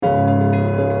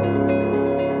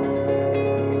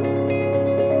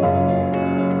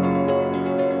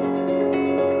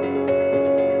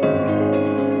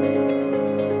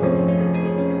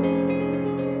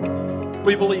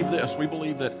we believe this. We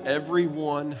believe that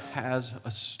everyone has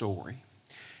a story.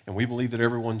 And we believe that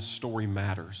everyone's story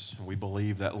matters. And we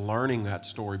believe that learning that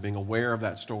story, being aware of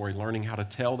that story, learning how to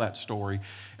tell that story,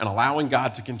 and allowing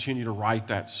God to continue to write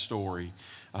that story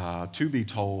to be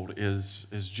told is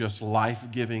just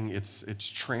life-giving. It's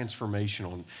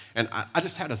transformational. And I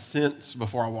just had a sense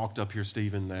before I walked up here,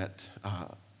 Stephen, that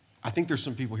I think there's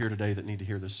some people here today that need to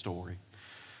hear this story.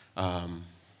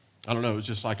 I don't know, it's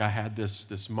just like I had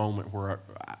this moment where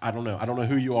I don't know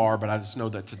who you are, but I just know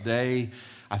that today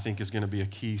I think is going to be a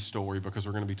key story because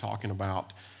we're going to be talking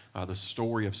about the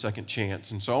story of Second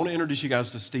Chance. And so I want to introduce you guys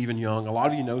to Stephen Young. A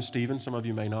lot of you know Stephen, some of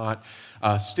you may not.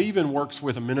 Stephen works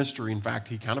with a ministry. In fact,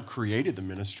 he kind of created the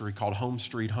ministry called Home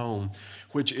Street Home,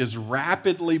 which is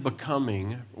rapidly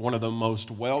becoming one of the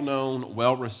most well-known,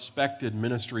 well-respected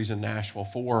ministries in Nashville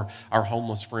for our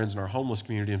homeless friends and our homeless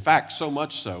community. In fact, so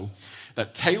much so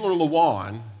that Taylor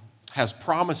Lewan has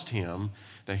promised him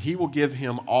that he will give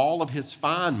him all of his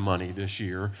fine money this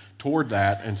year toward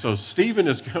that. And so Stephen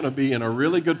is going to be in a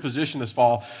really good position this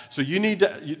fall. So you need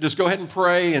to just go ahead and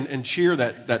pray and cheer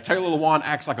that Taylor Lewan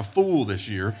acts like a fool this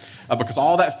year because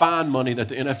all that fine money that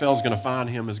the NFL is going to fine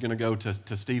him is going to go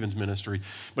to Stephen's ministry.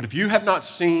 But if you have not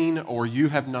seen or you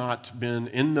have not been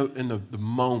in the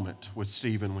moment with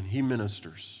Stephen when he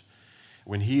ministers,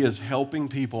 when he is helping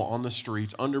people on the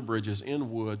streets, under bridges,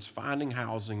 in woods, finding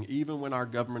housing, even when our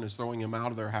government is throwing them out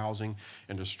of their housing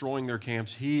and destroying their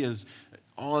camps, he is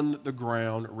on the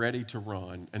ground ready to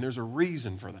run. And there's a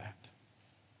reason for that.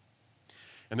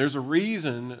 And there's a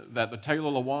reason that the Taylor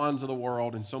Lewans of the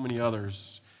world and so many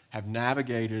others have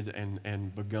navigated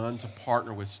and begun to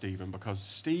partner with Stephen because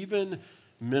Stephen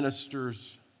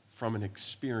ministers from an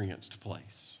experienced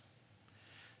place.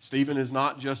 Stephen is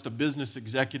not just a business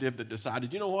executive that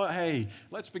decided, you know what, hey,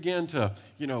 let's begin to,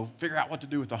 figure out what to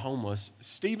do with the homeless.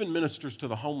 Stephen ministers to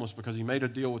the homeless because he made a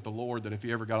deal with the Lord that if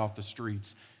he ever got off the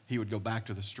streets, he would go back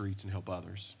to the streets and help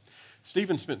others.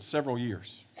 Stephen spent several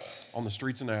years on the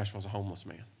streets of Nashville as a homeless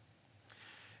man.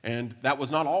 And that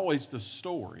was not always the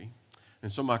story.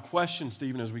 And so my question,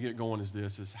 Stephen, as we get going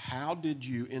is how did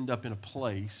you end up in a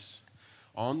place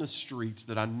on the streets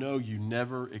that I know you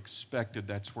never expected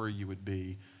that's where you would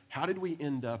be? How did we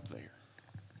end up there?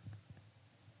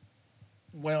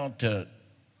 Well,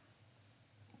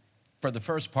 for the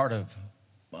first part of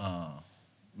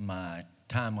my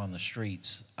time on the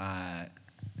streets, I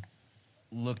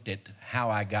looked at how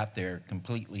I got there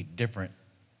completely different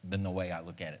than the way I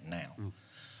look at it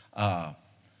now.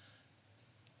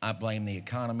 I blame the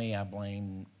economy. I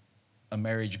blame a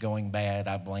marriage going bad.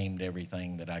 I blamed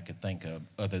everything that I could think of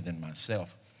other than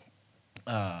myself.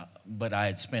 But I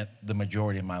had spent the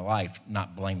majority of my life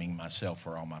not blaming myself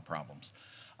for all my problems.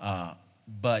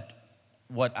 But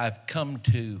what I've come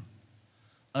to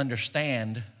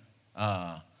understand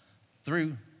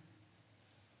through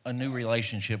a new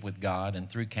relationship with God and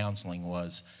through counseling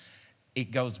was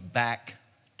it goes back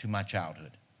to my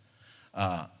childhood.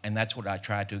 And that's what I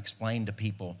try to explain to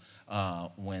people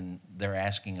when they're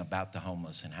asking about the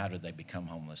homeless and how do they become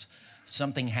homeless.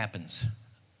 Something happens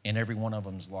in every one of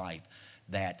them's life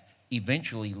that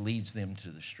eventually leads them to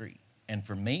the street. And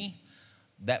for me,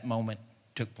 that moment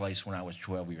took place when I was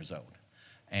 12 years old.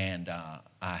 And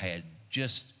I had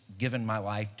just given my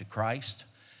life to Christ.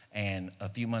 And a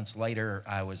few months later,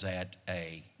 I was at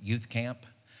a youth camp,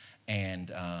 and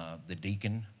the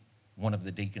deacon, one of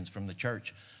the deacons from the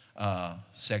church,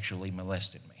 sexually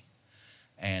molested me.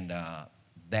 And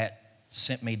that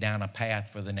sent me down a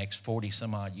path for the next 40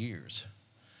 some odd years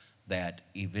that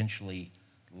eventually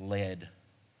led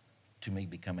to me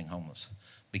becoming homeless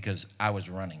because I was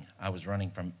running. I was running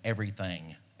from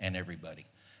everything and everybody.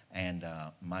 And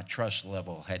my trust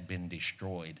level had been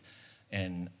destroyed.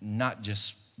 And not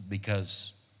just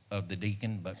because of the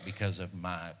deacon, but because of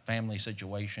my family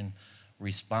situation,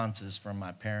 responses from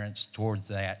my parents towards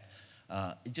that.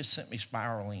 It just sent me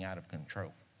spiraling out of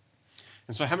control.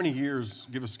 And so how many years,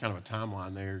 give us kind of a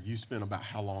timeline there, you spent about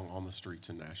how long on the streets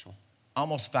in Nashville?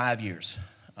 Almost 5 years.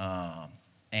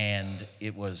 And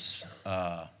it was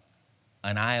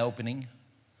an eye-opening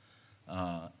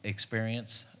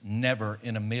experience. Never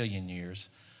in a million years,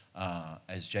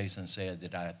 as Jason said,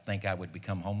 did I think I would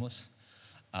become homeless.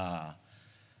 I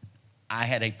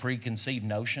had a preconceived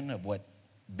notion of what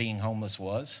being homeless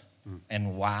was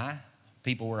and why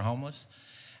people were homeless.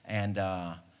 And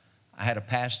I had a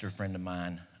pastor friend of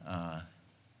mine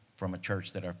from a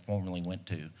church that I formerly went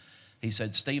to. He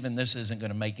said, Stephen, this isn't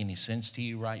going to make any sense to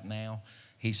you right now.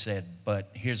 He said,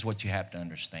 but here's what you have to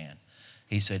understand.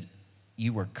 He said,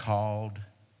 you were called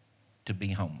to be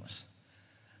homeless.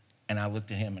 And I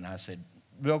looked at him and I said,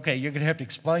 okay, you're going to have to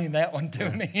explain that one to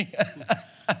me.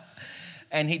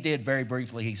 And he did very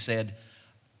briefly. He said,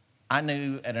 I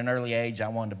knew at an early age I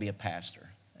wanted to be a pastor.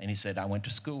 And he said, I went to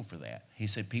school for that. He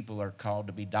said, people are called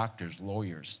to be doctors,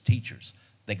 lawyers, teachers.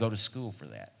 They go to school for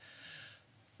that.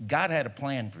 God had a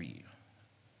plan for you.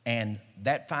 And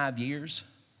that 5 years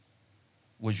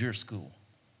was your school.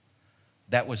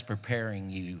 That was preparing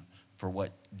you for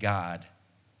what God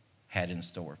had in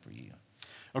store for you.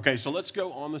 Okay, so let's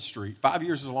go on the street. 5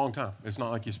 years is a long time. It's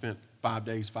not like you spent 5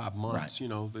 days, 5 months. Right. You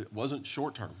know, it wasn't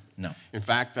short term. No. In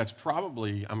fact, that's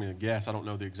probably, I'm going to guess, I don't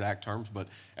know the exact terms, but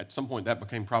at some point that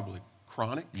became probably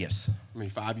chronic. Yes. I mean,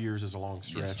 5 years is a long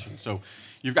stretch. Yes. And so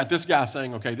you've got this guy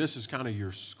saying, okay, this is kind of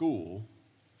your school.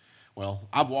 Well,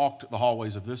 I've walked the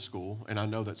hallways of this school, and I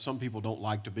know that some people don't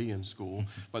like to be in school,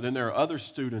 but then there are other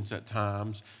students at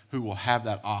times who will have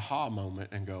that aha moment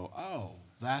and go, oh,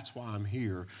 that's why I'm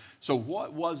here. So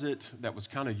what was it that was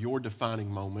kind of your defining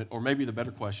moment? Or maybe the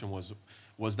better question was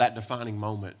that defining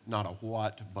moment not a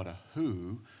what, but a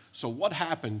who? So what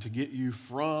happened to get you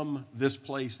from this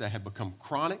place that had become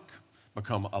chronic,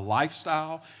 become a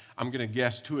lifestyle, I'm going to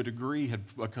guess to a degree had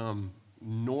become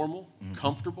normal,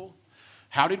 comfortable?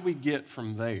 How did we get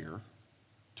from there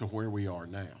to where we are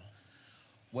now?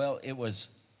 Well, it was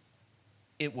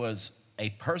a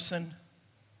person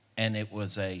and it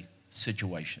was a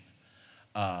situation.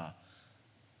 I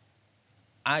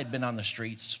had been on the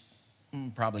streets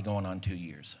probably going on 2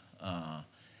 years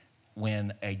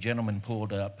when a gentleman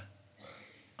pulled up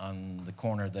on the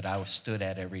corner that I stood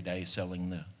at every day selling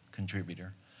the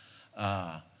Contributor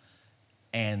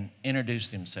and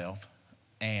introduced himself.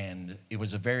 And it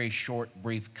was a very short,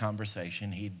 brief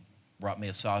conversation. He brought me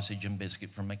a sausage and biscuit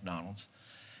from McDonald's.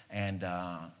 And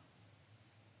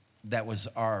that was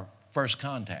our first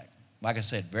contact. Like I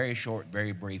said, very short,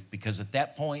 very brief, because at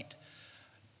that point,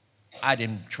 I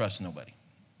didn't trust nobody,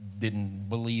 didn't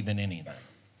believe in anything.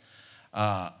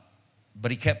 But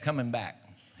he kept coming back.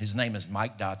 His name is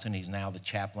Mike Dotson. He's now the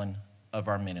chaplain of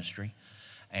our ministry.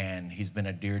 And he's been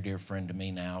a dear, dear friend to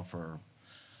me now for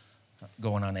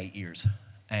going on 8 years.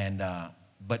 And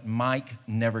but Mike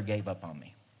never gave up on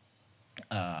me.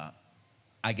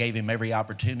 I gave him every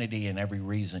opportunity and every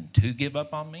reason to give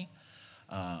up on me.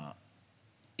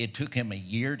 It took him a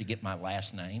year to get my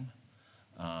last name.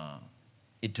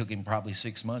 It took him probably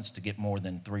 6 months to get more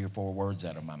than 3 or 4 words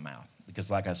out of my mouth. Because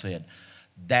like I said,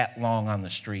 that long on the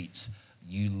streets,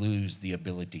 you lose the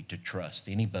ability to trust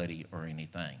anybody or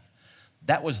anything.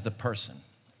 That was the person.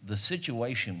 The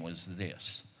situation was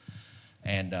this.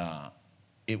 And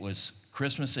it was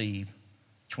Christmas Eve,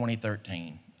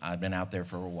 2013. I'd been out there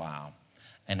for a while.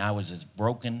 And I was as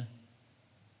broken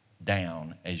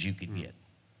down as you could get.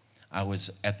 I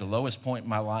was at the lowest point in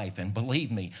my life. And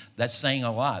believe me, that's saying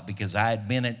a lot because I had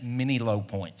been at many low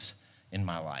points in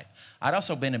my life. I'd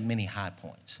also been at many high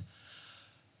points.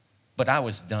 But I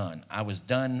was done. I was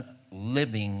done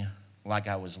living like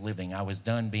I was living. I was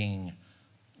done being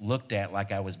looked at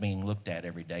like I was being looked at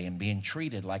every day and being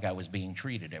treated like I was being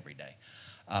treated every day.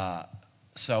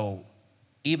 So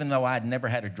even though I'd never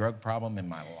had a drug problem in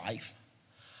my life,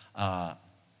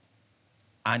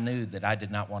 I knew that I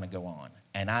did not want to go on.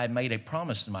 And I had made a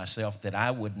promise to myself that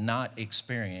I would not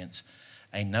experience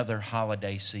another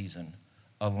holiday season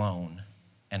alone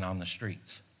and on the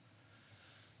streets.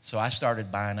 So I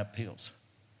started buying up pills.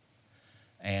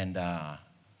 And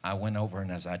I went over,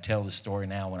 and as I tell the story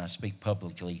now when I speak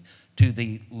publicly, to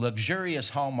the luxurious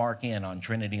Hallmark Inn on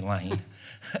Trinity Lane.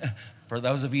 For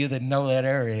those of you that know that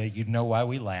area, you'd know why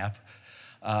we laugh.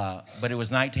 But it was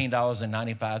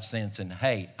 $19.95, and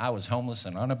hey, I was homeless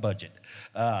and on a budget.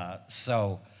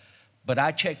 But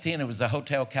I checked in. It was the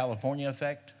Hotel California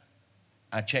effect.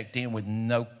 I checked in with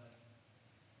no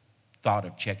thought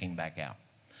of checking back out.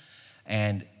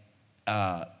 And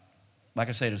like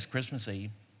I said, it was Christmas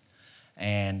Eve.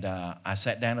 And I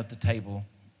sat down at the table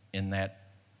in that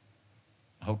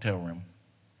hotel room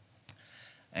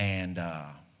and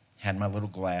had my little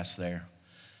glass there.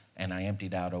 And I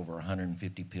emptied out over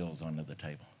 150 pills onto the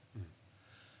table.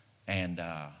 And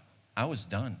I was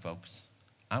done, folks.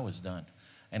 I was done.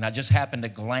 And I just happened to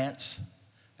glance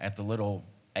at the little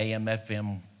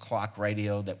AM/FM clock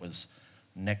radio that was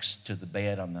next to the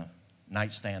bed on the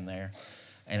nightstand there.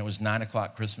 And it was 9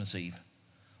 o'clock Christmas Eve.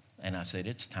 And I said,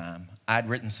 it's time. I'd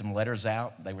written some letters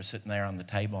out. They were sitting there on the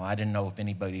table. I didn't know if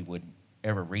anybody would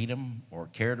ever read them or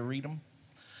care to read them.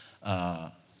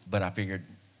 But I figured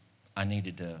I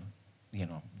needed to,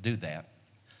 do that.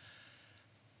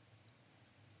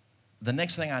 The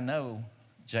next thing I know,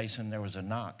 Jason, there was a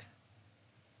knock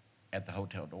at the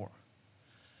hotel door.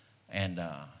 And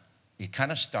it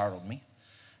kind of startled me.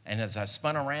 And as I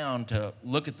spun around to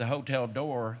look at the hotel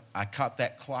door, I caught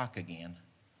that clock again,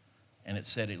 and it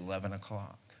said 11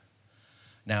 o'clock.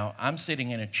 Now, I'm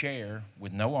sitting in a chair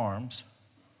with no arms,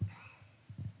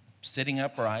 sitting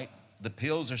upright. The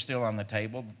pills are still on the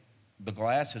table. The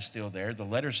glass is still there. The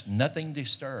letter's nothing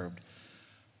disturbed.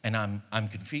 And I'm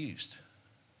confused.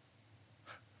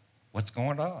 What's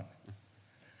going on?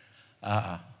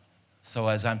 So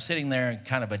as I'm sitting there in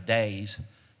kind of a daze,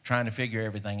 trying to figure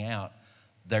everything out,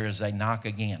 there's a knock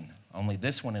again. Only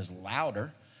this one is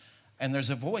louder, and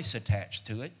there's a voice attached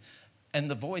to it.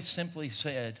 And the voice simply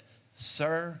said,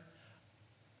 "Sir,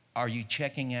 are you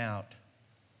checking out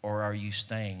or are you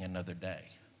staying another day?"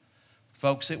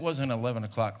 Folks, it wasn't 11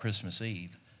 o'clock Christmas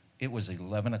Eve. It was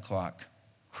 11 o'clock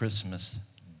Christmas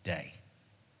Day.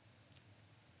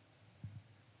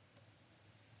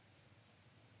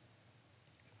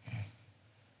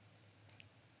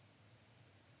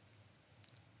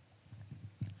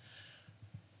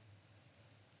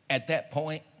 At that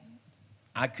point,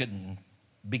 I couldn't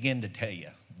begin to tell you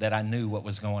that I knew what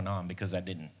was going on because I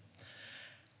didn't.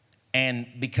 And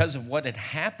because of what had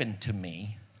happened to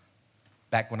me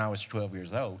back when I was 12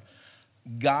 years old,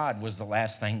 God was the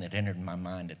last thing that entered my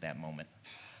mind at that moment.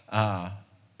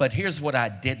 But here's what I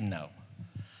did know.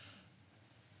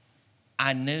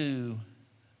 I knew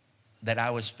that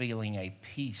I was feeling a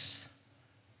peace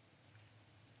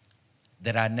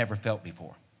that I'd never felt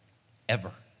before,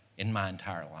 ever in my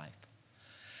entire life.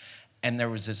 And there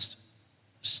was this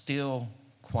still,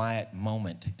 quiet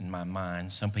moment in my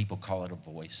mind. Some people call it a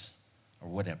voice or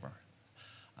whatever,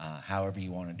 however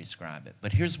you want to describe it.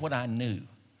 But here's what I knew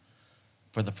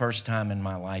for the first time in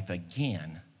my life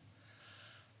again.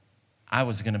 I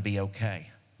was going to be okay.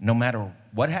 No matter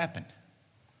what happened,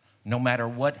 no matter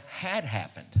what had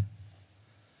happened,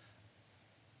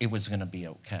 it was going to be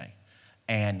okay.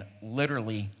 And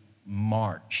literally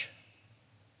March,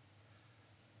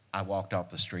 I walked off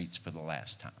the streets for the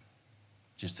last time,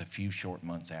 just a few short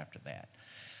months after that.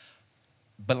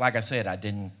 But like I said, I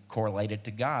didn't correlate it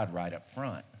to God right up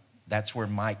front. That's where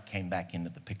Mike came back into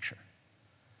the picture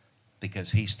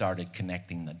because he started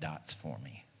connecting the dots for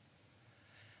me.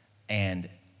 And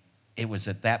it was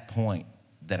at that point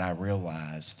that I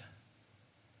realized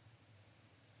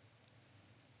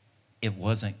it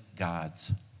wasn't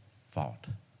God's fault.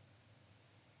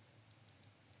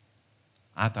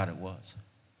 I thought it was.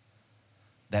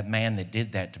 That man that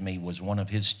did that to me was one of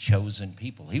his chosen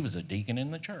people. He was a deacon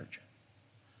in the church.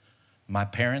 My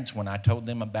parents, when I told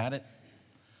them about it,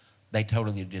 they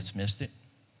totally dismissed it.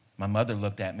 My mother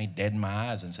looked at me dead in my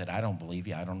eyes and said, "I don't believe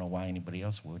you. I don't know why anybody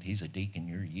else would. He's a deacon,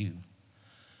 you're you."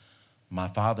 My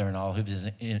father, in all of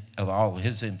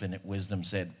his infinite wisdom,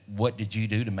 said, "What did you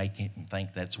do to make him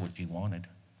think that's what you wanted?"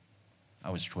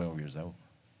 I was 12 years old.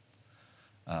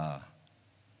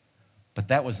 But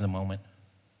that was the moment.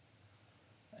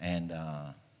 And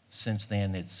since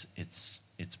then, it's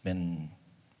been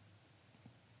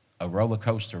a roller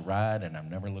coaster ride, and I've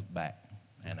never looked back.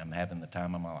 And I'm having the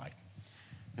time of my life.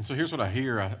 And so here's what I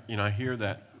hear. I hear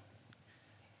that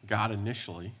God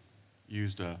initially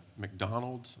used a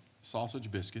McDonald's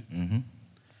sausage biscuit and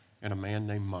a man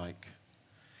named Mike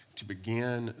to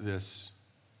begin this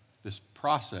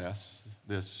process,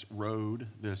 this road,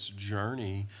 this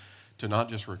journey to not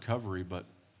just recovery, but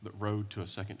the road to a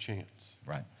second chance.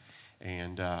 Right.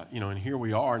 And, and here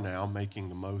we are now making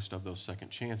the most of those second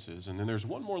chances. And then there's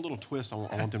one more little twist I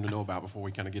want them to know about before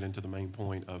we kind of get into the main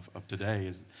point of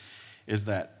today is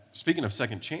that, speaking of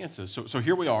second chances, so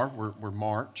here we are, we're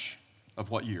March of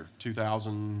what year?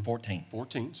 2014.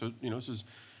 14. So, this is,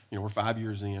 we're 5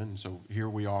 years in. And so here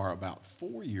we are about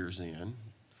 4 years in.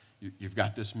 You've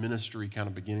got this ministry kind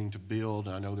of beginning to build.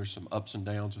 And I know there's some ups and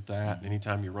downs with that. Mm-hmm.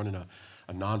 Anytime you're running a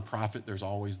nonprofit, there's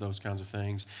always those kinds of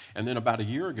things. And then about a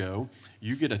year ago,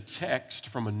 you get a text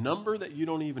from a number that you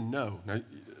don't even know. Now,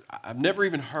 I've never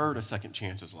even heard of second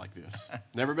chances like this.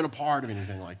 Never been a part of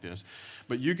anything like this.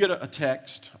 But you get a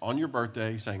text on your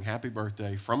birthday saying happy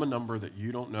birthday from a number that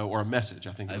you don't know, or a message.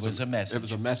 I think it was a message. It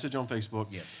was a message on Facebook.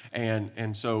 Yes.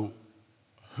 And so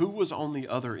who was on the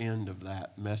other end of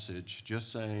that message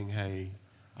just saying, "Hey,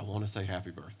 I want to say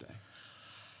happy birthday"?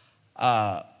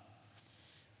 I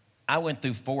went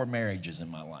through 4 marriages in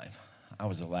my life. I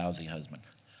was a lousy husband.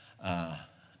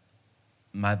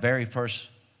 My very first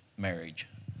marriage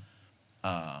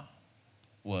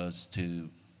was to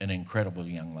an incredible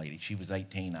young lady. She was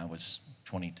 18, I was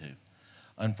 22.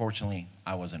 Unfortunately,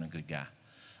 I wasn't a good guy.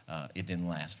 It didn't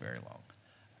last very long.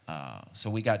 So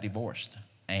we got divorced,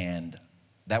 and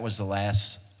that was the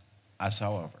last I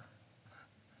saw of her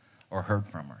or heard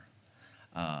from her.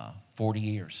 40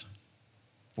 years.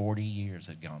 40 years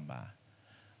had gone by.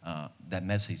 that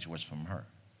message was from her.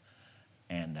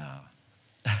 And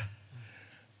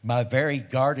my very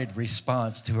guarded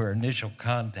response to her initial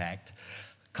contact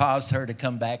caused her to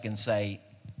come back and say,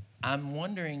 I'm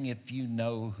wondering if you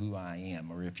know who I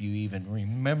am or if you even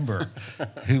remember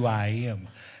who I am.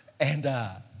 And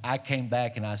I came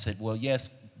back and I said, well, yes,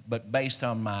 but based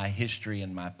on my history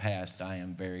and my past, I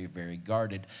am very, very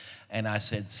guarded. And I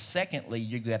said, secondly,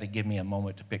 you got to give me a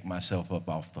moment to pick myself up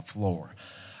off the floor.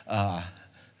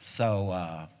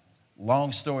 So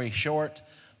long story short,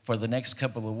 for the next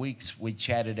couple of weeks, we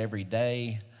chatted every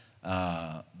day.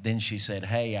 Then she said,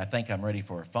 hey, I think I'm ready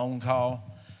for a phone call.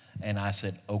 And I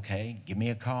said, okay, give me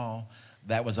a call.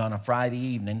 That was on a Friday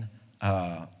evening.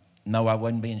 No, I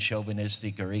wasn't being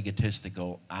chauvinistic or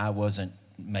egotistical. I wasn't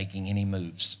making any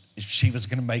moves. She was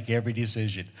going to make every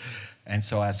decision. And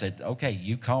so I said, okay,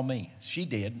 you call me. She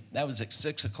did. That was at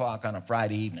 6 o'clock on a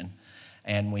Friday evening.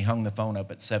 And we hung the phone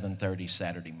up at 7:30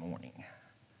 Saturday morning.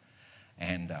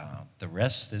 And the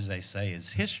rest, as they say,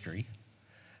 is history.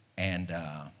 And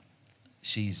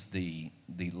she's the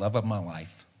love of my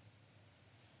life.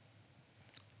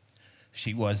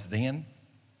 She was then.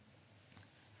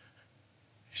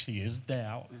 She is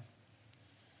now.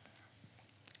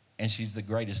 And she's the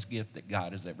greatest gift that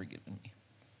God has ever given me.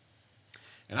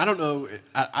 And I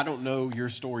don't know your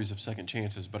stories of second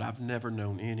chances, but I've never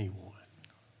known anyone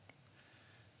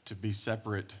to be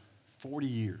separate 40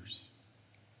 years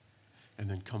and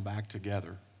then come back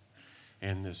together.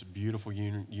 And this beautiful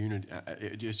unity,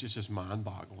 it's just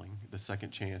mind-boggling, the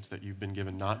second chance that you've been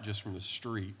given, not just from the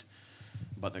street,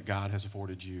 but that God has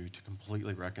afforded you to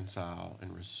completely reconcile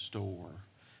and restore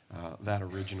that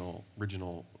original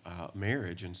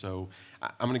marriage. And so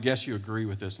I'm going to guess you agree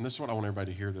with this, and this is what I want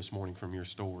everybody to hear this morning from your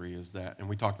story, is that, and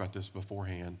we talked about this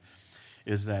beforehand,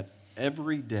 is that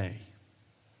every day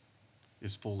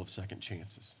is full of second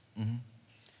chances. Mm-hmm.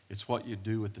 It's what you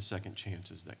do with the second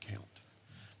chances that count.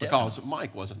 Because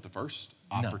Mike wasn't the first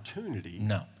opportunity.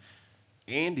 No.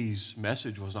 Andy's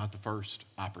message was not the first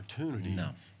opportunity. No.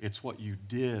 It's what you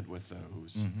did with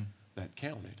those that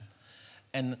counted.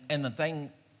 And the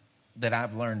thing that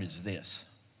I've learned is this.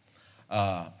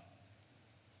 I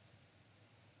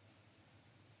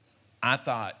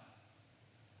thought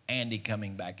Andy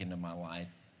coming back into my life,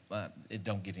 it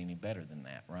don't get any better than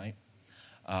that, right?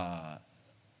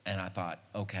 And I thought,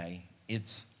 okay,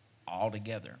 it's all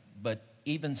together. But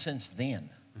even since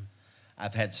then,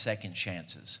 I've had second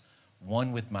chances.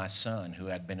 One with my son,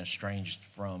 who I'd been estranged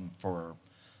from for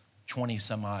 20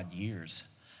 some odd years.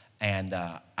 And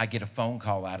I get a phone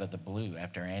call out of the blue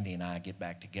after Andy and I get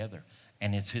back together.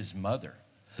 And it's his mother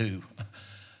who,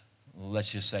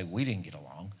 let's just say we didn't get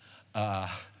along.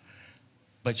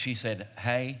 But she said,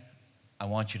 hey, I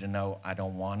want you to know I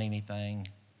don't want anything.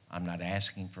 I'm not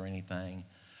asking for anything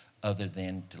other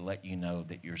than to let you know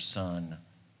that your son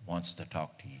wants to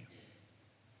talk to you.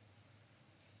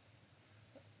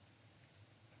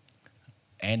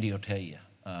 Andy will tell you,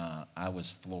 I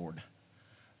was floored.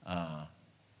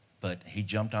 But he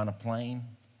jumped on a plane,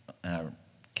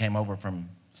 came over from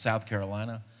South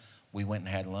Carolina. We went and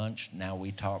had lunch. Now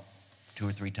we talk 2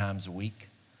 or 3 times a week.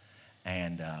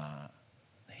 And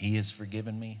he has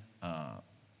forgiven me.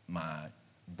 My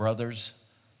brothers,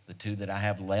 the 2 that I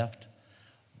have left,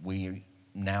 we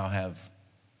now have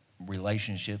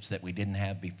relationships that we didn't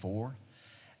have before.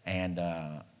 And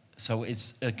so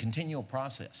it's a continual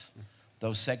process.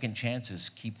 Those second chances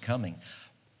keep coming.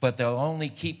 But they'll only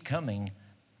keep coming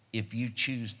if you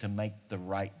choose to make the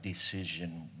right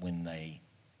decision when they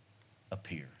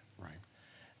appear. Right.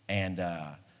 And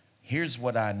here's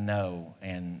what I know,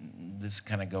 and this is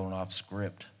kind of going off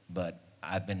script, but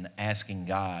I've been asking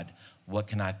God, what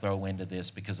can I throw into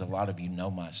this? Because a lot of you know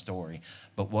my story,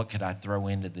 but what could I throw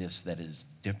into this that is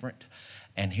different?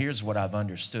 And here's what I've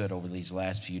understood over these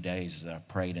last few days as I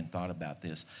prayed and thought about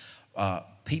this.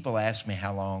 People ask me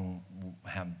how long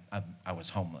I was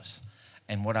homeless.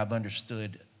 And what I've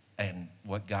understood and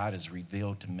what God has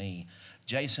revealed to me,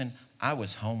 Jason, I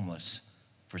was homeless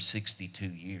for 62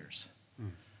 years.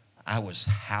 I was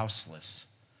houseless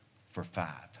for 5.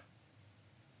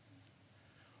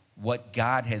 What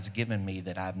God has given me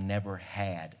that I've never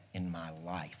had in my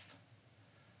life,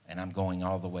 and I'm going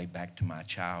all the way back to my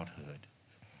childhood,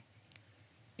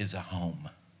 is a home.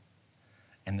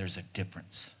 And there's a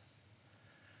difference.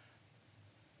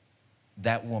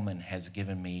 That woman has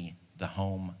given me the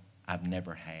home I've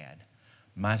never had.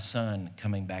 My son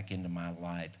coming back into my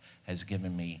life has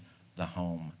given me the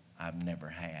home I've never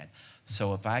had.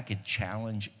 So if I could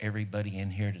challenge everybody in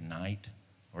here tonight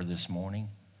or this morning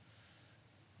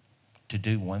to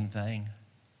do one thing,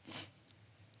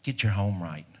 get your home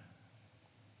right.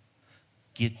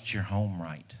 get your home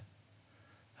right.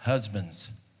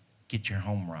 Husbands, get your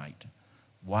home right.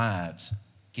 Wives,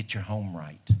 get your home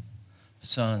right.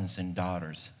 Sons and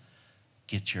daughters,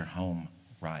 get your home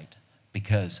right.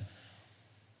 Because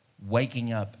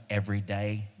waking up every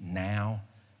day now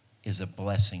is a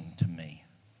blessing to me.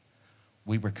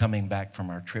 We were coming back from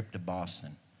our trip to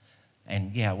Boston.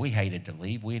 And yeah, we hated to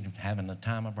leave. We were having the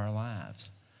time of our lives.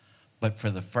 But for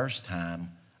the first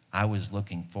time, I was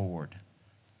looking forward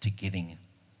to getting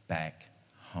back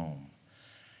home.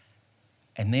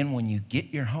 And then when you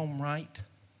get your home right,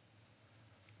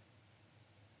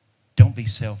 don't be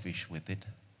selfish with it.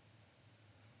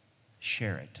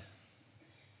 Share it.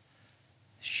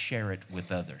 Share it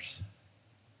with others.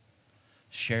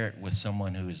 Share it with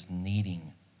someone who is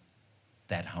needing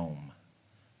that home,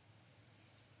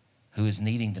 who is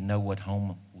needing to know what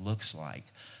home looks like,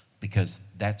 because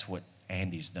that's what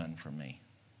Andy's done for me.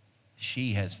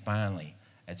 She has finally,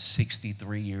 at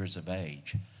 63 years of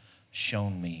age,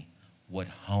 shown me what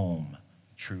home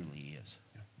truly is.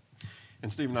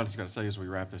 And Stephen, I just got to say as we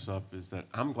wrap this up is that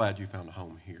I'm glad you found a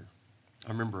home here.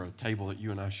 I remember a table that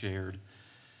you and I shared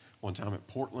one time at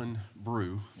Portland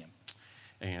Brew,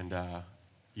 and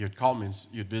you had called me and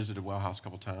you had visited Well House a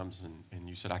couple times, and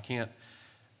you said, I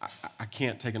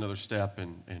can't take another step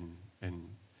and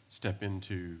step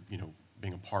into,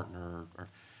 being a partner or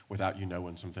without you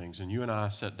knowing some things. And you and I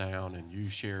sat down and you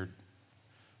shared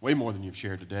way more than you've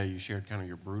shared today. You shared kind of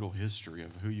your brutal history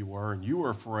of who you were, and you were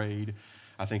afraid,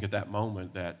 I think at that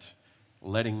moment, that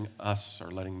letting us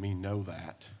or letting me know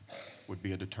that would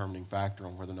be a determining factor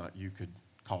on whether or not you could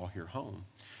call here home.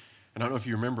 And I don't know if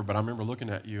you remember, but I remember looking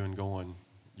at you and going,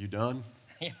 you done?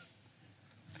 Yeah.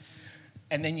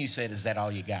 And then you said, is that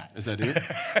all you got? Is that it?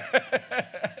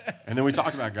 And then we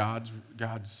talked about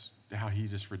God's how he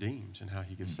just redeems and how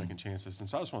he gives second chances. And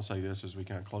so I just want to say this as we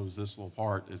kind of close this little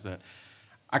part, is that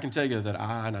I can tell you that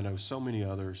I, and I know so many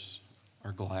others,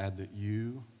 are glad that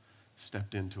you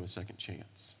stepped into a second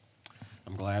chance.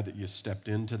 I'm glad that you stepped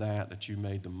into that you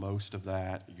made the most of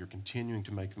that. You're continuing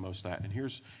to make the most of that. And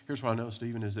here's what I know,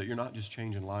 Stephen, is that you're not just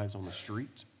changing lives on the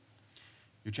street.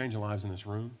 You're changing lives in this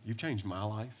room. You've changed my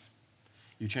life.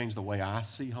 You changed the way I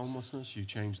see homelessness. You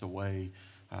changed the way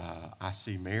I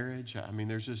see marriage. I mean,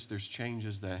 there's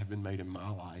changes that have been made in my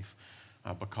life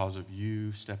because of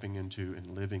you stepping into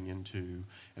and living into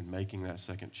and making that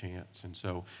second chance. And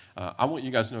so I want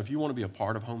you guys to know, if you want to be a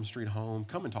part of Home Street Home,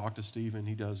 come and talk to Stephen.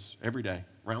 He does every day,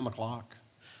 round the clock.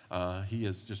 He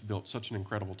has just built such an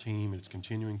incredible team. It's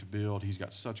continuing to build. He's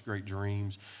got such great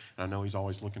dreams. And I know he's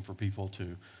always looking for people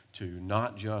to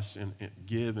not just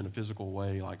give in a physical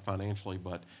way, like financially,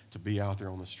 but to be out there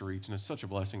on the streets. And it's such a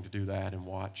blessing to do that and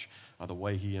watch the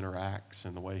way he interacts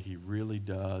and the way he really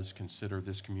does consider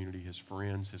this community his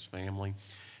friends, his family.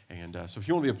 And so if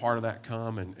you want to be a part of that,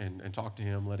 come and talk to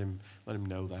him. Let him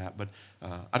know that. But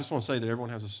I just want to say that everyone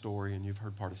has a story, and you've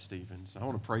heard part of Stephen's. I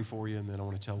want to pray for you, and then I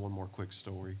want to tell one more quick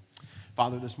story.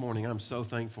 Father, this morning I'm so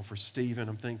thankful for Stephen.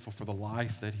 I'm thankful for the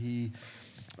life that he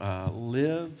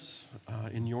lives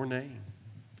in your name.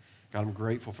 God, I'm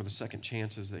grateful for the second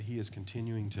chances that he is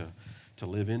continuing to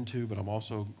live into, but I'm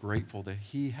also grateful that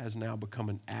he has now become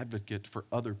an advocate for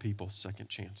other people's second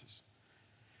chances.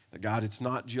 That God, it's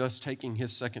not just taking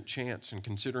his second chance and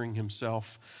considering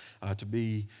himself to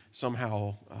be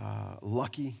somehow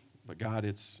lucky, but God,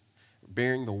 it's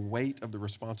bearing the weight of the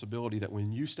responsibility that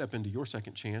when you step into your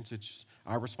second chance, it's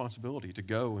our responsibility to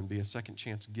go and be a second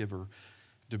chance giver,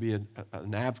 to be an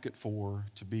advocate for,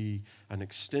 to be an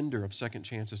extender of second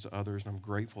chances to others. And I'm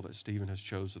grateful that Stephen has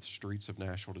chosen the streets of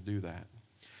Nashville to do that.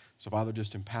 So, Father,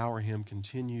 just empower him,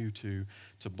 continue to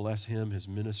bless him, his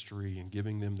ministry, and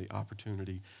giving them the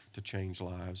opportunity to change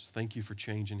lives. Thank you for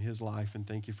changing his life, and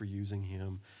thank you for using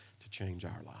him to change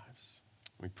our lives.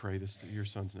 We pray this in your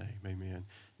son's name. Amen.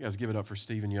 You guys give it up for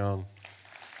Stephen Young.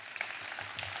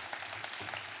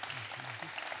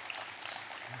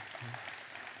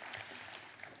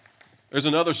 There's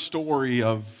another story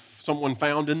of someone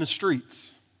found in the streets.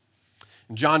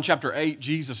 In John chapter 8,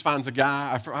 Jesus finds a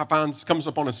guy, comes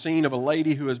upon a scene of a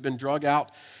lady who has been drug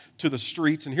out to the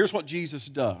streets. And here's what Jesus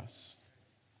does.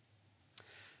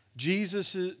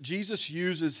 Jesus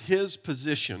uses his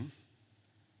position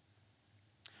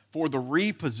for the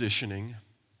repositioning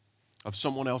of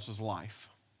someone else's life.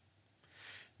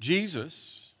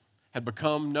 Jesus had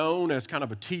become known as kind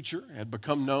of a teacher, had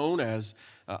become known as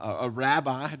a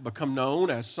rabbi, had become known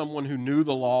as someone who knew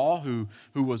the law, who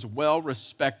was well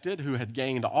respected, who had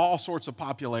gained all sorts of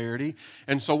popularity.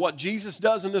 And so what Jesus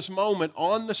does in this moment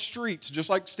on the streets, just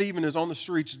like Stephen is on the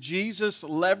streets, Jesus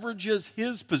leverages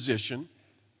his position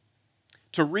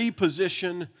to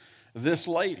reposition this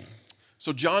lady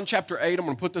So John chapter 8, I'm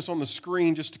going to put this on the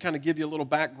screen just to kind of give you a little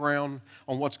background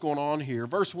on what's going on here.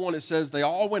 Verse 1, it says, they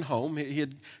all went home. He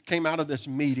had came out of this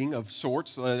meeting of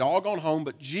sorts. So they'd all gone home,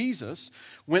 but Jesus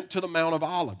went to the Mount of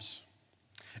Olives.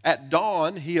 At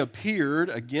dawn, he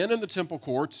appeared again in the temple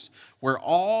courts where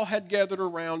all had gathered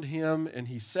around him, and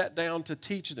he sat down to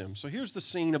teach them. So here's the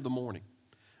scene of the morning.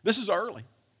 This is early.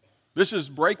 This is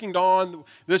breaking dawn.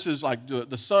 This is like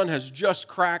the sun has just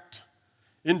cracked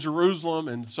in Jerusalem,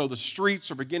 and so the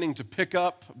streets are beginning to pick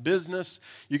up business.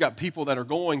 You got people that are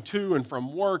going to and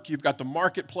from work. You've got the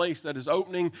marketplace that is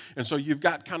opening, and so you've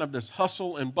got kind of this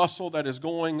hustle and bustle that is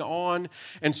going on.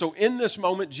 And so in this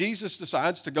moment, Jesus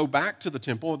decides to go back to the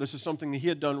temple. This is something that he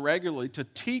had done regularly to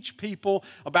teach people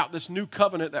about this new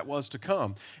covenant that was to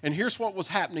come. And here's what was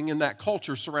happening in that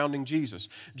culture surrounding Jesus.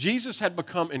 Jesus had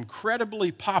become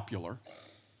incredibly popular,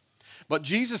 but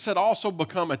Jesus had also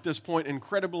become, at this point,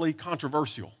 incredibly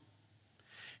controversial.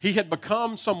 He had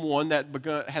become someone that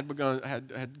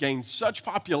had gained such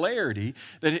popularity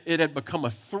that it had become a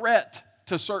threat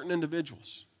to certain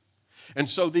individuals. And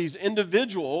so these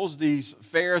individuals, these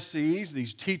Pharisees,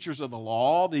 these teachers of the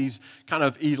law, these kind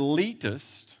of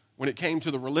elitists, when it came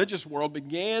to the religious world,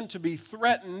 began to be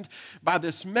threatened by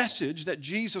this message that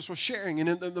Jesus was sharing.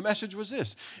 And the message was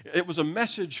this. It was a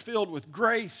message filled with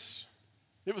grace.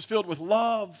 It was filled with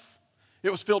love.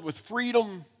 It was filled with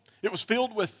freedom. It was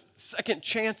filled with second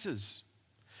chances.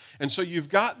 And so you've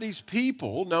got these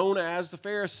people known as the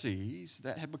Pharisees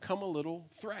that had become a little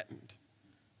threatened.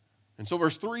 And so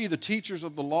verse 3, the teachers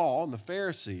of the law and the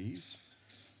Pharisees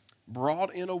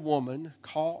brought in a woman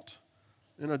caught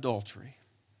in adultery.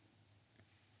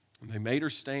 And they made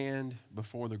her stand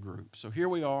before the group. So here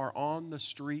we are on the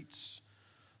streets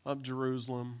of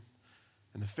Jerusalem.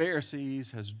 And the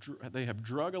Pharisees, they have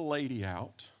drug a lady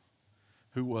out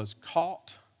who was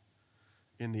caught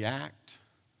in the act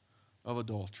of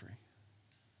adultery.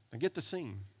 Now get the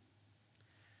scene.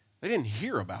 They didn't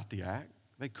hear about the act.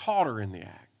 They caught her in the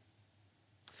act.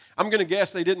 I'm going to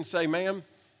guess they didn't say, ma'am,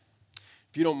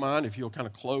 if you don't mind, if you'll kind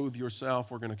of clothe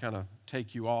yourself, we're going to kind of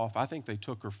take you off. I think they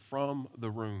took her from the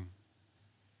room.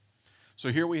 So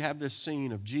here we have this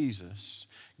scene of Jesus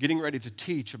getting ready to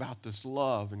teach about this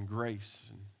love and grace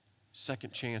and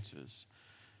second chances.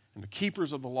 And the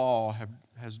keepers of the law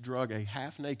has drug a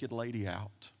half-naked lady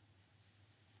out.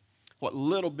 What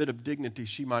little bit of dignity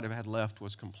she might have had left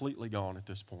was completely gone at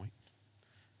this point.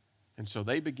 And so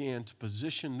they began to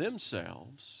position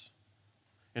themselves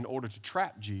in order to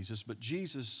trap Jesus, but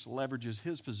Jesus leverages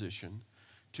his position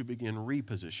to begin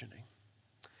repositioning.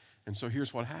 And so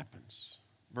here's what happens.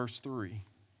 Verse 3.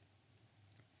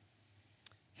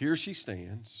 Here she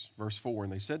stands, verse 4,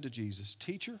 and they said to Jesus,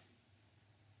 "Teacher,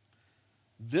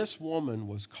 this woman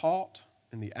was caught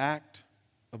in the act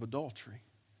of adultery."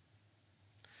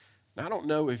 Now, I don't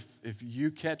know if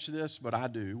you catch this, but I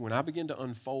do. When I begin to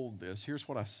unfold this, here's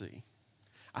what I see.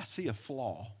 I see a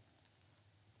flaw.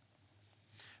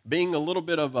 Being a little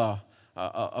bit of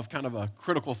kind of a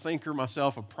critical thinker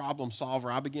myself, a problem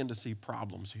solver, I begin to see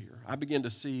problems here. I begin to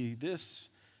see this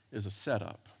is a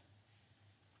setup.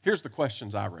 Here's the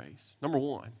questions I raise. Number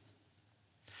one,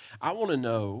 I want to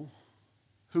know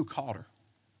who caught her.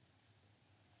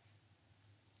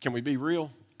 Can we be real?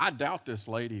 I doubt this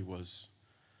lady was,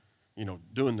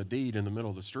 doing the deed in the middle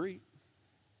of the street.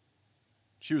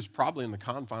 She was probably in the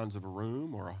confines of a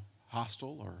room or a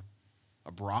hostel or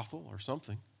a brothel or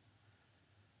something.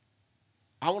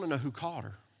 I want to know who caught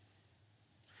her.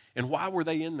 And why were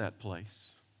they in that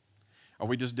place? Are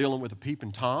we just dealing with a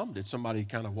peeping Tom? Did somebody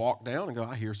kind of walk down and go,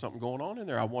 I hear something going on in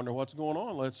there. I wonder what's going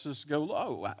on. Let's just go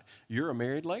low. You're a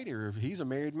married lady or he's a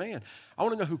married man. I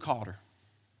want to know who caught her.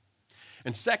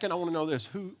 And second, I want to know this.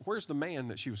 Where's the man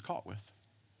that she was caught with?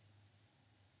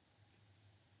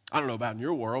 I don't know about in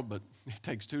your world, but it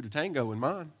takes two to tango in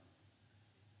mine.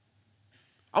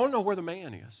 I want to know where the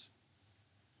man is.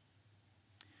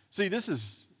 See, this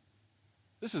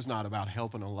is not about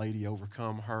helping a lady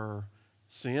overcome her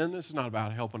sin. This is not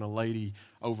about helping a lady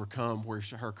overcome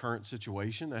her current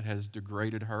situation that has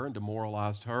degraded her and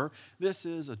demoralized her. This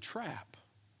is a trap.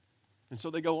 And so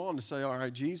they go on to say, all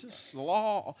right, Jesus, the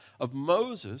law of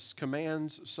Moses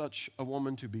commands such a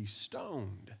woman to be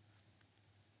stoned.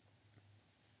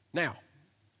 Now,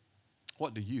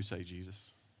 what do you say,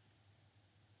 Jesus?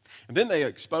 And then they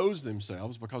expose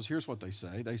themselves because here's what they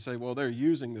say. They say, well, they're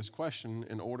using this question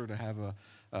in order to have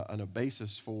a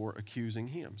basis for accusing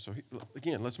him. So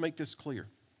again, let's make this clear.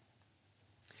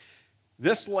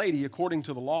 This lady, according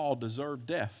to the law, deserved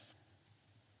death.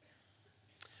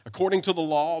 According to the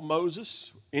law of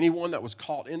Moses, anyone that was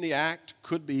caught in the act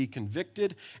could be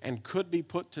convicted and could be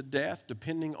put to death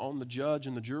depending on the judge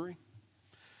and the jury.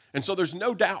 And so there's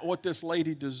no doubt what this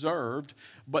lady deserved,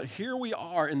 but here we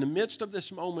are in the midst of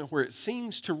this moment where it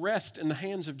seems to rest in the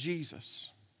hands of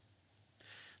Jesus.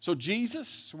 So,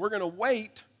 Jesus, we're going to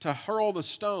wait to hurl the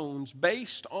stones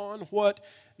based on what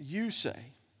you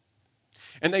say.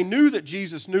 And they knew that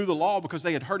Jesus knew the law because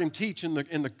they had heard him teach in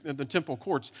the temple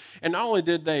courts. And not only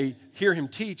did they hear him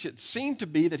teach, it seemed to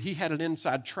be that he had an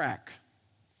inside track.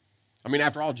 I mean,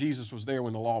 after all, Jesus was there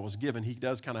when the law was given. He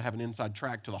does kind of have an inside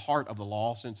track to the heart of the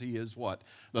law since he is what?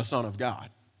 The Son of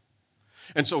God.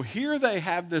 And so here they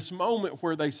have this moment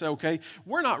where they say, okay,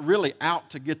 we're not really out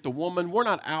to get the woman. We're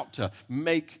not out to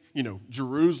make,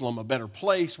 Jerusalem a better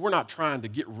place. We're not trying to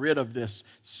get rid of this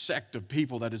sect of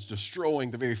people that is destroying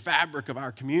the very fabric of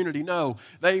our community. No,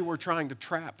 they were trying to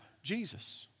trap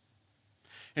Jesus.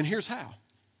 And here's how.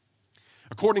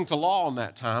 According to law in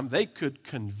that time, they could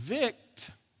convict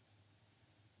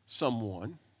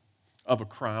someone of a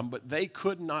crime, but they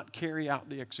could not carry out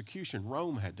the execution.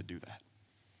 Rome had to do that.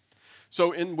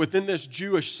 So within this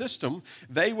Jewish system,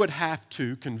 they would have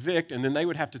to convict, and then they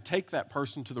would have to take that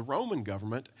person to the Roman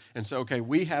government and say, okay,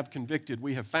 we have convicted,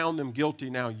 we have found them guilty,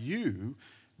 now you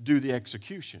do the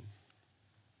execution.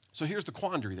 So here's the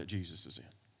quandary that Jesus is in.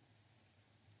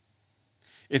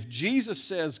 If Jesus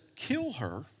says, kill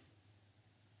her,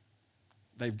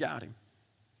 they've got him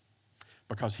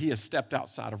because he has stepped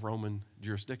outside of Roman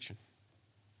jurisdiction.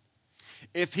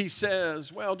 If he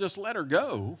says, well, just let her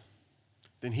go,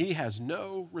 then he has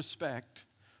no respect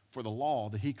for the law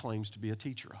that he claims to be a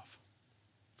teacher of.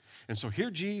 And so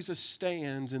here Jesus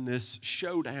stands in this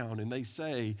showdown, and they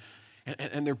say,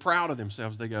 and they're proud of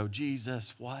themselves, they go,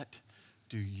 Jesus, what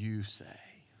do you say?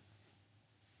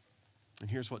 And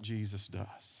here's what Jesus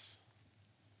does.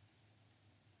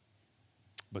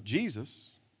 But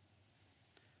Jesus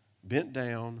bent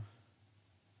down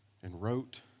and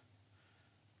wrote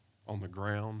on the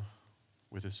ground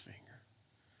with his finger.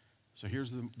 So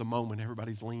here's the moment.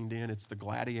 Everybody's leaned in. It's the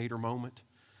gladiator moment.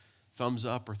 Thumbs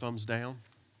up or thumbs down.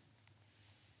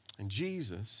 And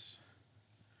Jesus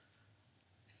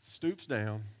stoops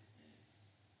down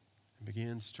and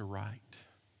begins to write.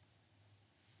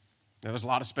 Now, there's a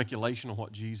lot of speculation on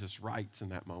what Jesus writes in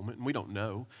that moment, and we don't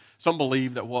know. Some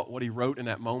believe that what he wrote in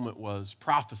that moment was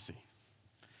prophecy,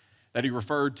 that he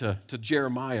referred to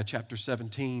Jeremiah chapter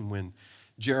 17 when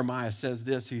Jeremiah says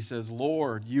this. He says,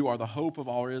 Lord, you are the hope of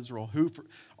all Israel.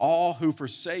 All who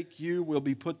forsake you will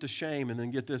be put to shame. And then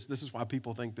get this. This is why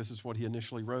people think this is what he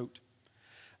initially wrote.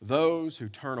 Those who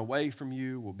turn away from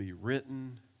you will be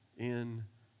written in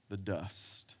the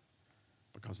dust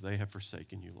because they have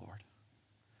forsaken you, Lord.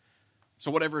 So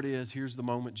whatever it is, here's the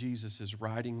moment Jesus is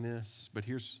writing this. But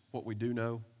here's what we do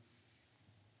know.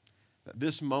 That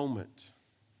this moment,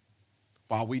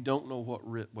 while we don't know what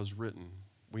was written,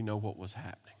 we know what was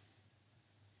happening.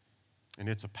 And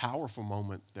it's a powerful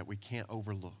moment that we can't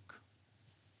overlook.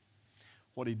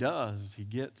 What he does is he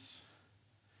gets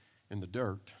in the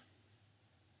dirt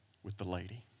with the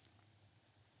lady.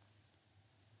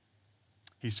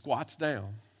 He squats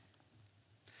down.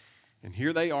 And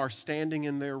here they are standing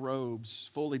in their robes,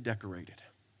 fully decorated,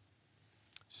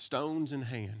 stones in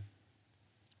hand.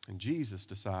 And Jesus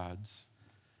decides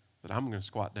that I'm going to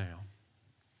squat down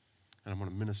and I'm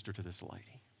going to minister to this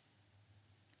lady.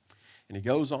 And he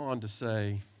goes on to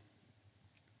say,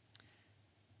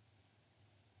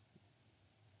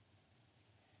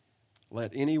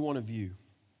 let any one of you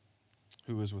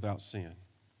who is without sin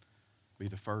be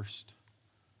the first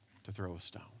to throw a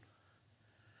stone.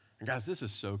 And guys, this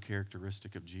is so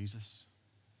characteristic of Jesus.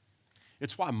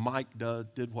 It's why Mike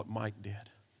did what Mike did.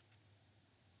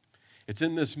 It's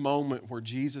in this moment where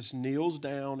Jesus kneels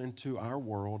down into our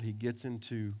world. He gets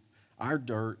into our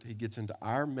dirt. He gets into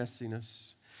our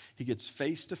messiness. He gets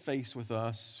face to face with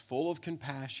us, full of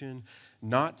compassion,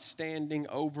 not standing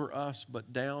over us,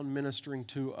 but down ministering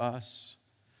to us.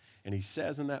 And he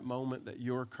says in that moment that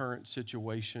your current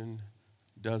situation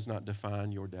does not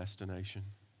define your destination.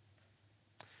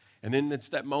 And then it's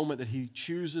that moment that he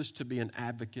chooses to be an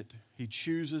advocate. He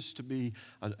chooses to be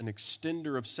an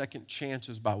extender of second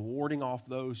chances by warding off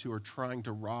those who are trying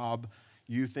to rob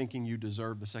you, thinking you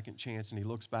deserve the second chance. And he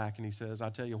looks back and he says, I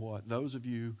tell you what, those of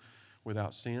you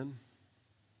without sin,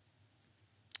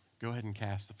 go ahead and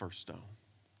cast the first stone.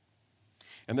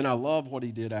 And then I love what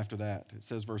he did after that. It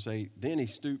says, verse 8, then he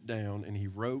stooped down and he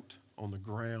wrote on the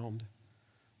ground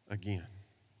again.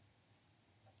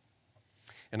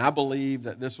 And I believe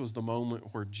that this was the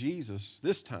moment where Jesus,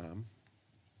 this time,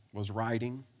 was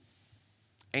writing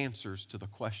answers to the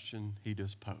question he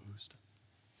just posed.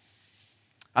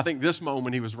 I think this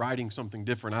moment he was writing something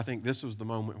different. I think this was the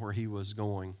moment where he was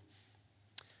going,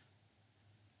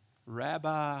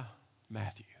 Rabbi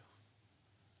Matthew,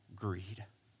 greed.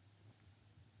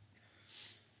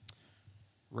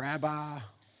 Rabbi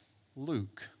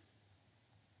Luke,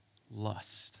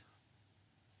 lust.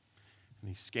 And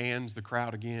he scans the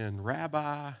crowd again.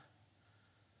 Rabbi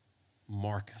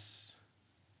Marcus,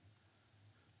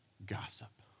 gossip.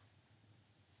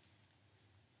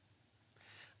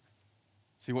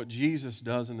 See, what Jesus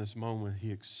does in this moment,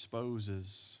 he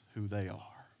exposes who they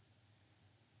are.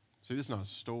 See, this is not a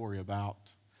story about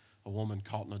a woman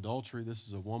caught in adultery. This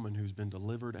is a woman who's been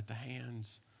delivered at the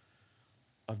hands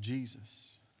of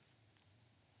Jesus.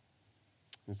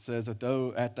 It says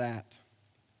that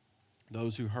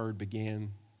those who heard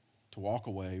began to walk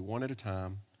away one at a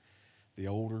time, the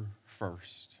older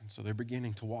first. And so they're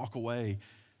beginning to walk away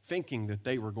thinking that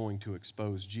they were going to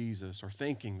expose Jesus or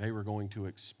thinking they were going to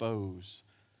expose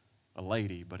a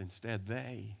lady, but instead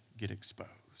they get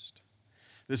exposed.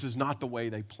 This is not the way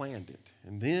they planned it.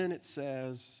 And then it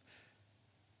says,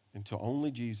 until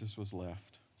only Jesus was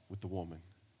left with the woman.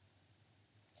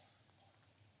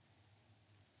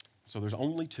 So there's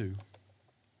only two.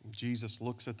 Jesus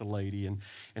looks at the lady, and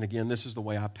again, this is the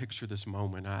way I picture this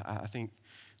moment. I think,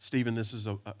 Stephen, this is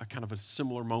a kind of a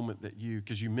similar moment that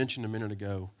because you mentioned a minute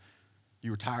ago,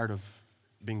 you were tired of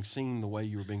being seen the way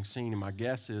you were being seen, and my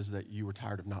guess is that you were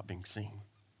tired of not being seen.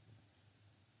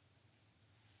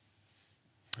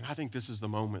 And I think this is the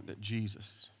moment that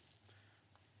Jesus,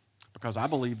 because I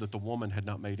believe that the woman had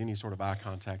not made any sort of eye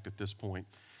contact at this point,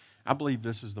 I believe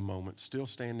this is the moment, still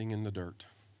standing in the dirt,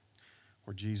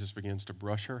 where Jesus begins to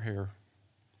brush her hair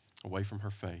away from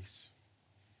her face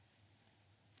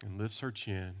and lifts her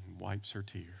chin and wipes her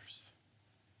tears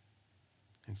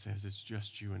and says, it's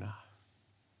just you and I.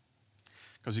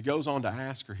 Because he goes on to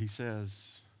ask her, he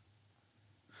says,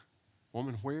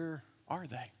 woman, where are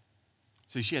they?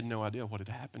 See, she had no idea what had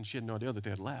happened. She had no idea that they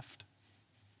had left.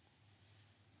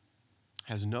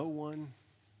 Has no one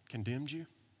condemned you?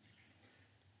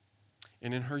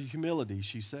 And in her humility,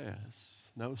 she says,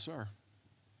 no, sir.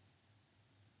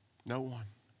 No one.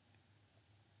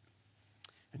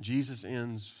 And Jesus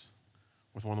ends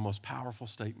with one of the most powerful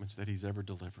statements that he's ever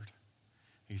delivered.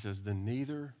 He says, then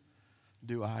neither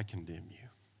do I condemn you.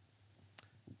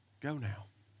 Go now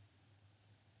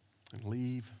and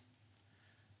leave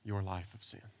your life of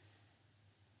sin.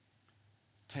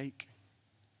 Take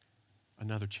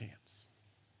another chance.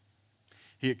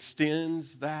 He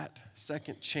extends that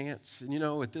second chance. And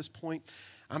at this point,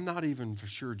 I'm not even for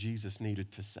sure Jesus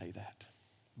needed to say that,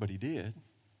 but he did.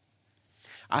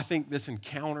 I think this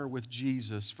encounter with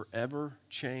Jesus forever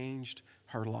changed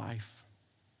her life.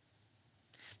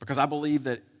 Because I believe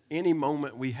that any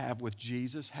moment we have with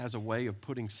Jesus has a way of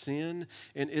putting sin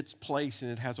in its place, and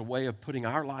it has a way of putting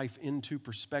our life into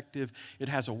perspective. It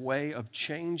has a way of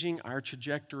changing our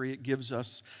trajectory. It gives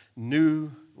us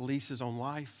new leases on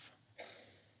life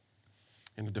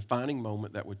and a defining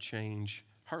moment that would change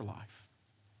her life.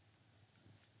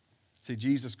 See,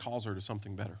 Jesus calls her to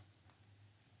something better.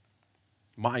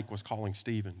 Mike was calling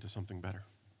Stephen to something better,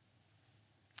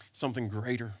 something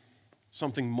greater,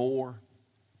 something more.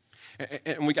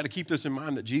 And we got to keep this in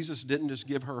mind that Jesus didn't just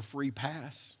give her a free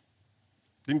pass.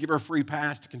 Didn't give her a free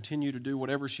pass to continue to do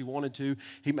whatever she wanted to.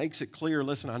 He makes it clear,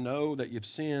 listen, I know that you've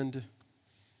sinned.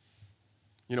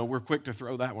 We're quick to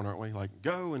throw that one, aren't we? Like,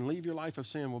 go and leave your life of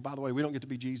sin. Well, by the way, we don't get to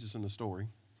be Jesus in the story.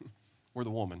 We're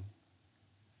the woman.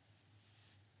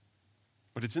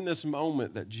 But it's in this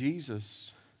moment that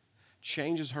Jesus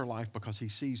changes her life because he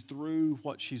sees through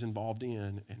what she's involved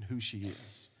in and who she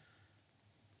is.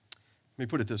 Let me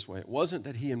put it this way. It wasn't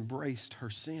that he embraced her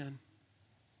sin.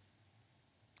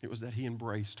 It was that he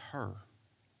embraced her.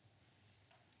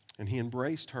 And he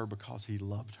embraced her because he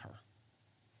loved her.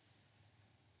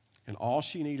 And all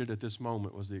she needed at this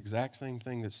moment was the exact same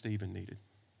thing that Stephen needed.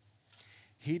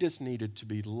 He just needed to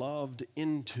be loved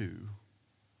into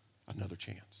another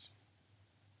chance.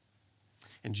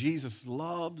 And Jesus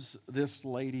loves this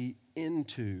lady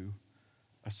into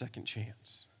a second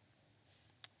chance.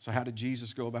 So how did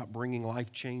Jesus go about bringing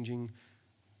life-changing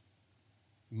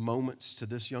moments to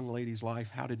this young lady's life?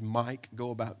 How did Mike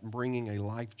go about bringing a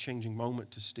life-changing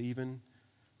moment to Stephen?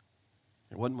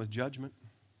 It wasn't with judgment.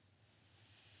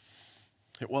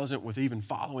 It wasn't with even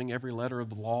following every letter of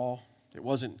the law. It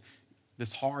wasn't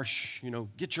this harsh,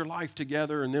 get your life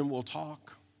together and then we'll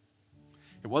talk.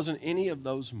 It wasn't any of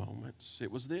those moments.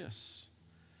 It was this.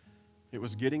 It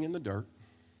was getting in the dirt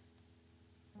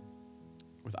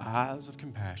with eyes of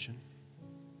compassion,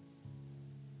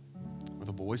 with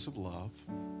a voice of love,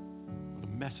 with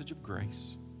a message of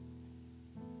grace,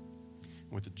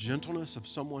 with the gentleness of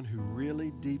someone who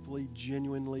really deeply,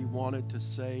 genuinely wanted to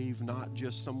save not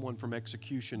just someone from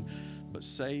execution, but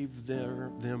save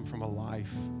them from a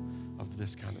life of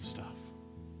this kind of stuff.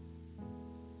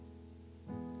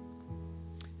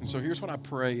 And so here's what I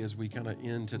pray as we kind of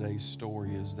end today's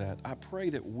story is that I pray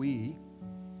that we,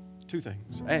 two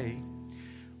things. A,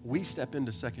 we step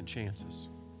into second chances.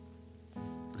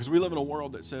 Because we live in a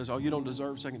world that says, oh, you don't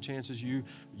deserve second chances. You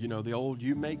know, the old,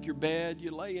 you make your bed,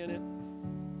 you lay in it.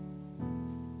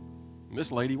 And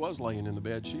this lady was laying in the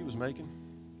bed she was making.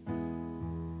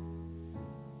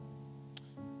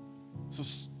 So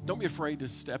don't be afraid to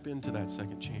step into that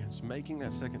second chance, making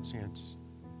that second chance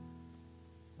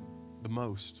the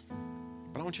most.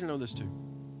 But I want you to know this too.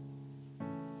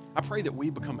 I pray that we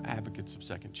become advocates of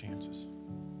second chances.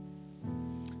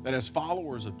 That as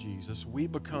followers of Jesus, we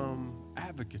become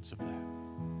advocates of that.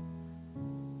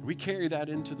 We carry that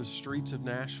into the streets of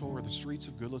Nashville or the streets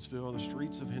of Goodlettsville or the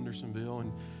streets of Hendersonville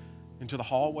and into the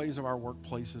hallways of our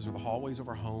workplaces or the hallways of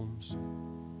our homes.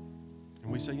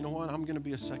 And we say, you know what? I'm going to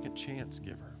be a second chance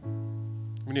giver.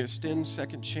 I'm going to extend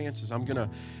second chances. I'm going to,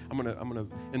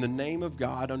 in the name of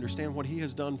God, understand what He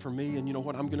has done for me. And you know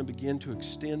what? I'm going to begin to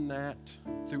extend that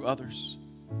through others.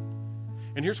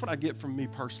 And here's what I get from me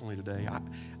personally today.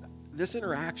 This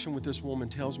interaction with this woman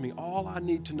tells me all I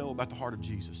need to know about the heart of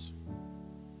Jesus.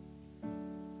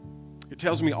 It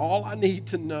tells me all I need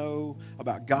to know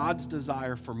about God's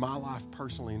desire for my life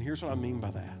personally. And here's what I mean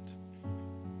by that.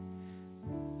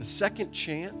 The second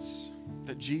chance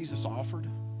that Jesus offered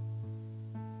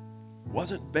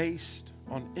wasn't based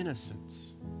on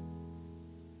innocence.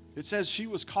 It says she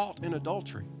was caught in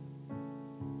adultery.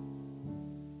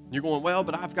 You're going, well,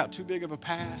 but I've got too big of a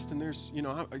past, and there's,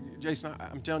 Jason,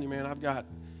 I'm telling you, man,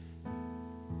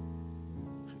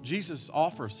 Jesus'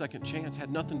 offer of second chance had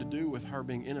nothing to do with her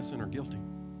being innocent or guilty.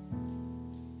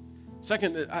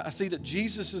 Second, I see that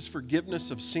Jesus' forgiveness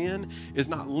of sin is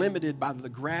not limited by the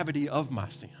gravity of my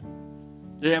sin.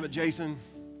 Yeah, but Jason,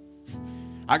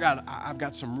 I've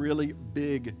got some really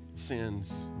big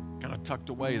sins kind of tucked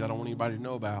away that I don't want anybody to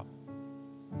know about.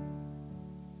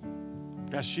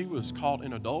 Guys, she was caught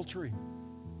in adultery.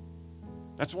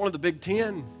 That's one of the big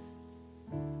 10.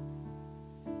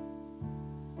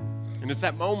 And it's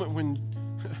that moment when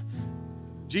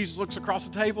Jesus looks across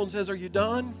the table and says, are you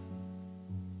done?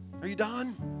 Are you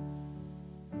done?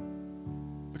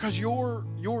 Because your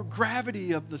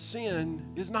gravity of the sin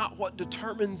is not what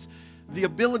determines the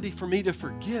ability for me to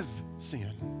forgive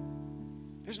sin.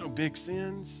 There's no big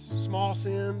sins, small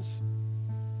sins.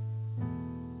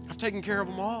 I've taken care of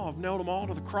them all. I've nailed them all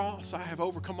to the cross. I have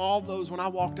overcome all those when I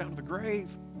walked out of the grave.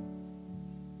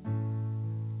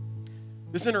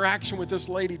 This interaction with this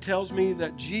lady tells me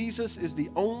that Jesus is the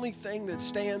only thing that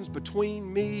stands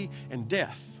between me and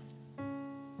death.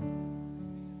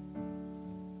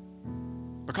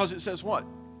 Because it says what?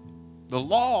 The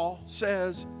law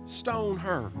says stone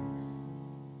her.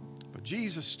 But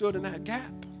Jesus stood in that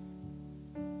gap.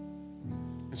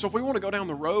 And so if we want to go down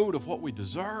the road of what we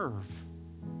deserve,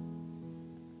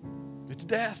 it's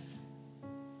death.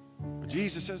 But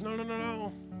Jesus says, no.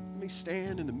 Let me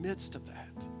stand in the midst of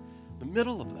that, the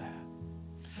middle of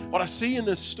that. What I see in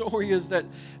this story is that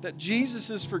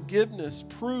Jesus' forgiveness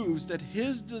proves that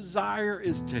His desire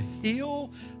is to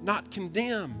heal, not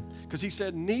condemn. Because He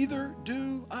said, neither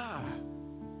do I.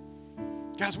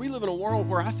 Guys, we live in a world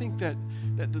where I think that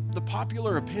the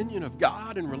popular opinion of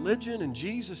God and religion and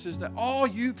Jesus is that all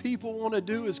you people want to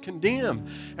do is condemn.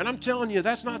 And I'm telling you,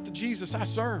 that's not the Jesus I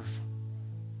serve.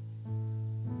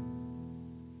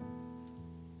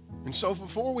 And so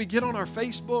before we get on our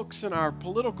Facebooks and our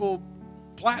political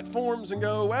platforms and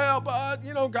go, well, but,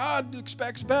 God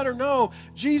expects better. No,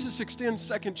 Jesus extends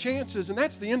second chances, and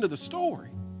that's the end of the story.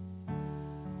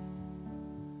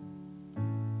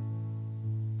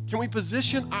 Can we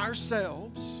position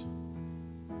ourselves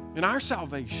in our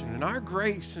salvation, in our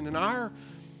grace, and in our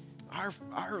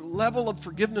level of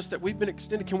forgiveness that we've been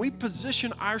extended? Can we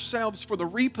position ourselves for the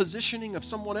repositioning of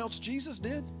someone else? Jesus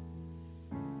did.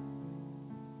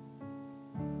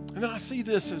 And then I see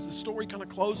this as the story kind of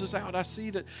closes out. I see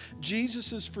that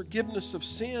Jesus' forgiveness of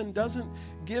sin doesn't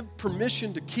give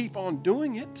permission to keep on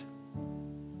doing it.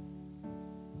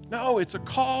 No, it's a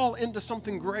call into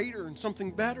something greater and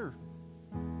something better.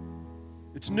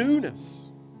 It's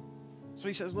newness. So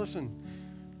He says, listen,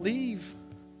 leave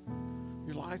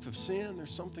your life of sin.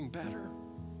 There's something better.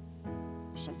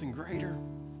 There's something greater.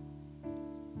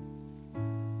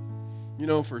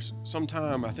 For some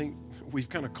time, I think we've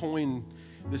kind of coined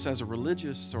this as a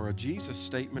religious or a Jesus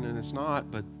statement, and it's not,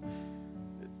 but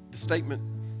the statement,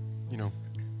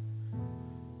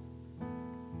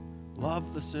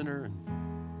 love the sinner and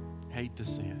hate the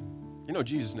sin.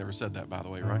 Jesus never said that, by the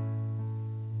way, right?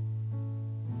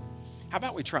 How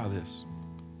about we try this?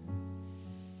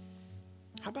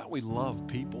 How about we love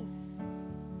people?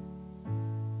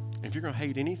 If you're going to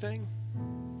hate anything,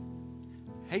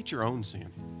 hate your own sin.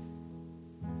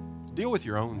 Deal with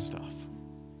your own stuff.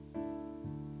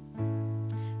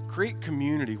 Create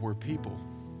community where people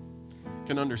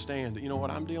can understand that, you know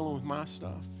what, I'm dealing with my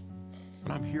stuff,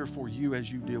 but I'm here for you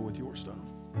as you deal with your stuff.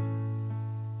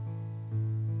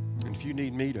 And if you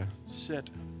need me to sit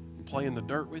and play in the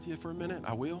dirt with you for a minute,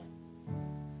 I will.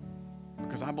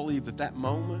 Because I believe that that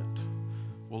moment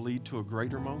will lead to a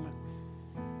greater moment.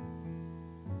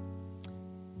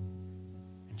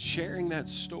 And sharing that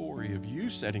story of you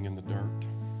sitting in the dirt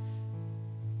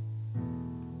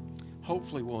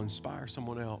hopefully will inspire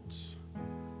someone else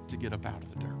to get up out of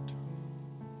the dirt.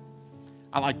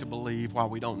 I like to believe, while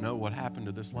we don't know what happened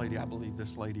to this lady, I believe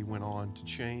this lady went on to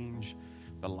change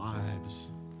the lives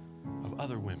of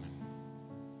other women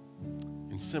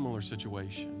in similar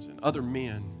situations and other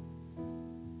men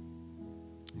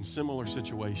in similar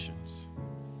situations.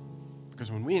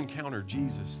 Because when we encounter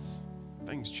Jesus,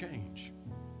 things change.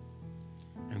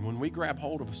 And when we grab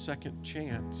hold of a second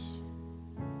chance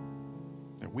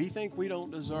that we think we don't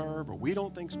deserve, or we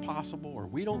don't think's possible, or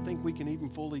we don't think we can even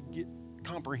fully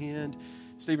comprehend,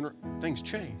 Stephen, things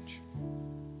change.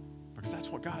 Because that's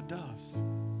what God does.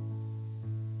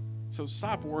 So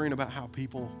stop worrying about how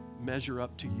people measure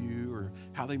up to you or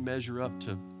how they measure up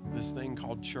to this thing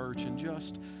called church, and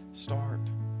just start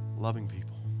loving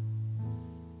people,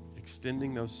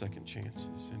 extending those second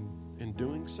chances. And in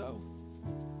doing so,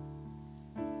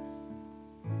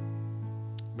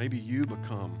 maybe you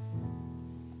become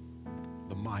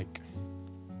the Mike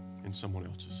in someone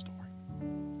else's story.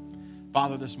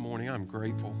 Father, this morning I'm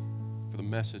grateful for the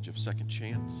message of second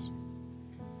chance.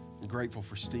 I'm grateful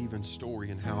for Stephen's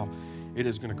story and how it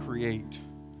is going to create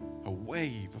a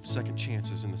wave of second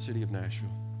chances in the city of Nashville.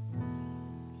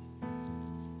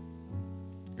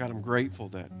 God, I'm grateful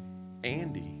that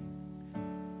Andy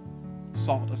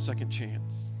sought a second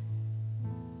chance.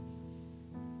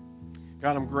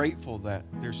 God, I'm grateful that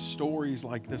there's stories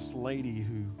like this lady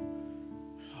who,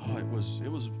 it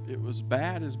was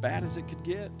bad as it could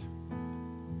get.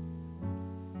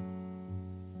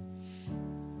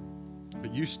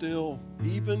 But you still,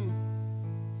 even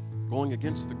going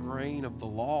against the grain of the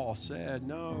law, said,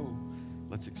 no,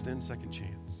 let's extend second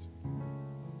chance.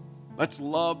 Let's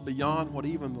love beyond what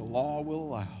even the law will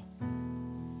allow.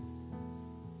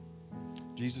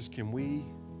 Jesus, can we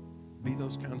be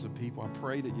those kinds of people? I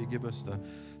pray that you give us the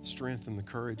strength and the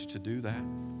courage to do that.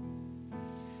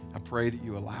 I pray that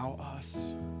you allow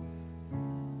us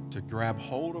to grab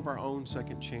hold of our own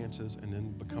second chances and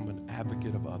then become an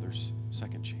advocate of others'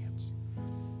 second chance.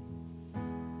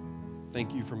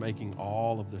 Thank you for making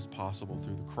all of this possible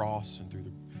through the cross and through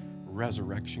the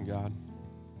resurrection, God.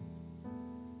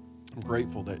 I'm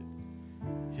grateful that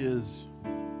his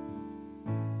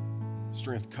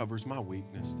strength covers my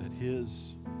weakness, that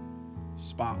his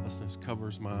spotlessness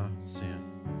covers my sin.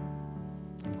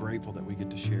 I'm grateful that we get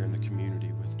to share in the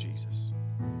community with Jesus.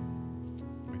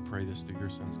 We pray this through your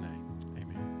Son's name.